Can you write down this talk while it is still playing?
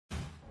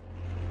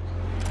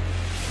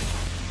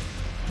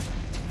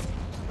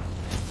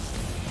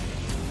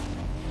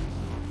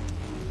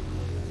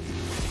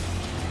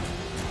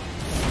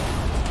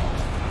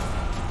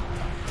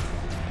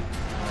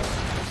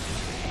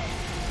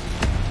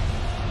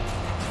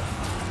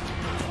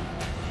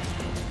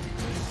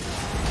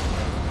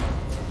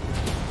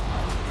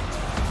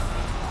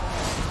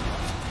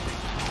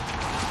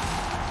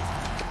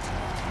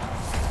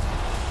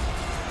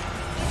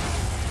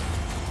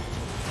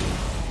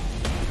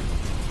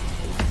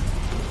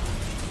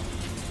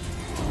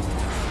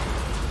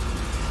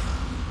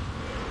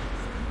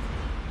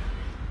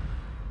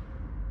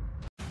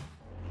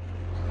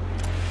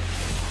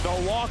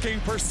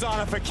walking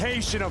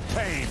personification of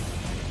pain.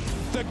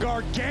 The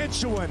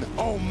gargantuan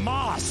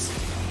Omos.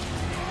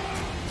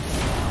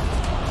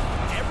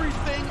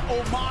 Everything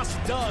Omos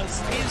does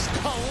is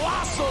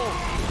colossal.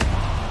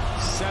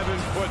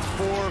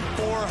 7'4",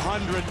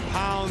 400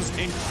 pounds,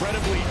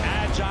 incredibly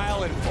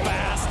agile and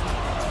fast,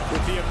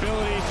 with the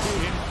ability to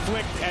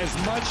inflict as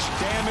much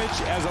damage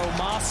as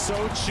Omos so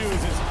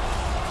chooses.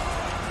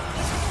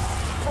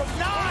 From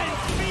 9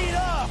 feet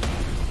up.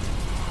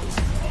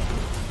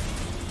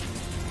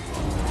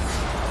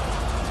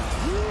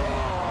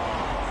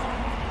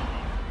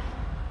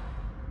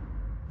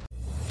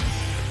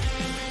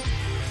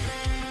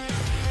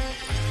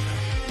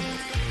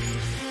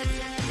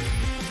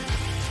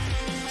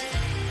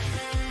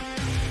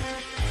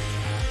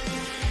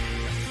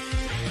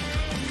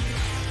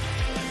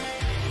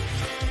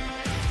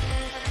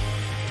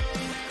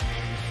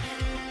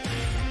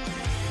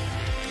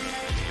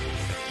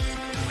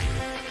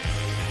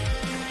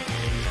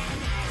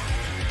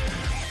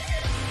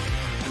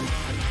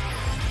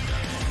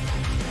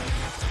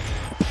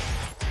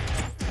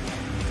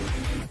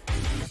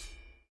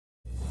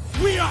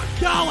 We are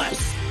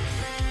Gallus!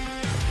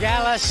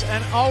 Gallus,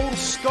 an old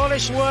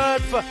Scottish word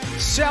for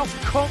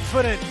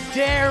self-confident,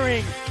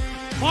 daring.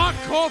 Hot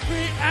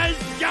coffee as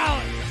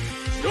Gallus!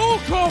 School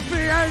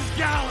coffee as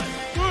Gallus!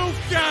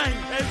 Wolfgang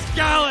as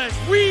Gallus!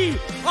 We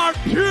are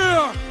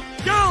pure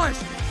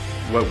Gallus!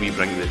 What we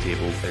bring to the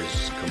table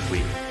is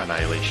complete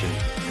annihilation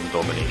and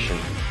domination.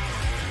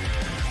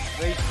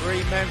 These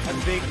three men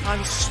are being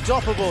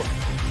unstoppable.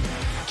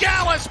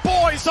 Gallus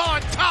boys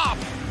on top!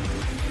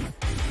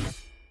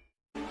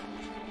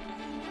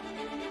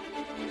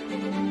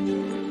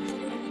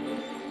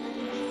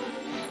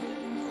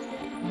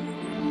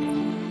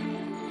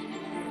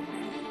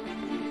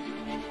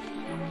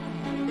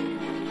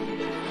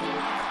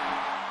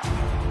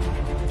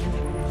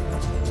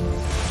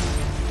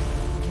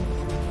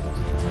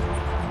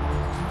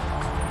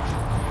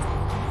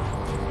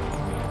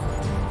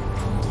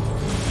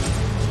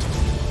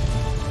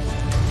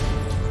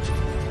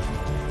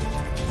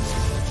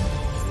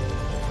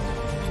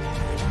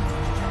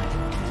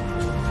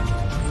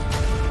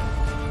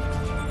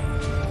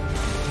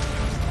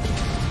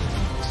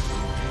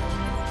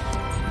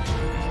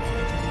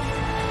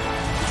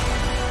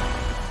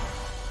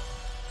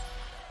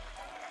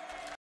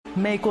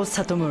 Meiko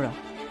Satomura.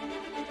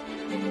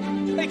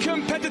 A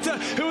competitor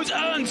who has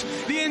earned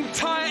the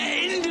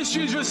entire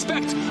industry's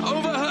respect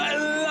over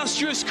her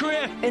illustrious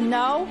career. And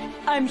now,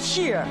 I'm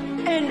here,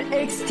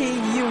 NXT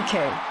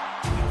UK.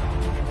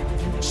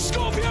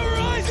 Scorpio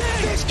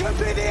rising! This could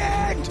be the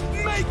end!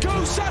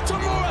 Meiko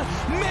Satomura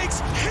makes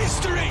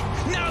history!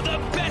 Now the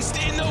best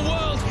in the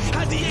world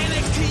has the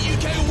NXT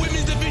UK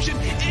Women's Division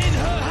in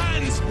her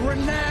hands!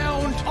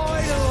 Renowned,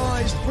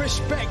 idolized,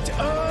 respect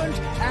earned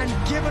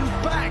and given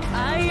back.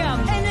 I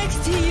am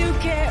NXT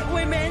UK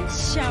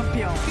Women's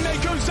Champion.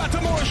 Meiko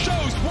Satomura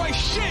shows why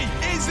she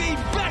is the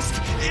best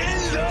in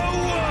the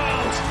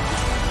world!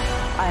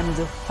 I'm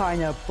the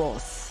final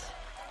boss.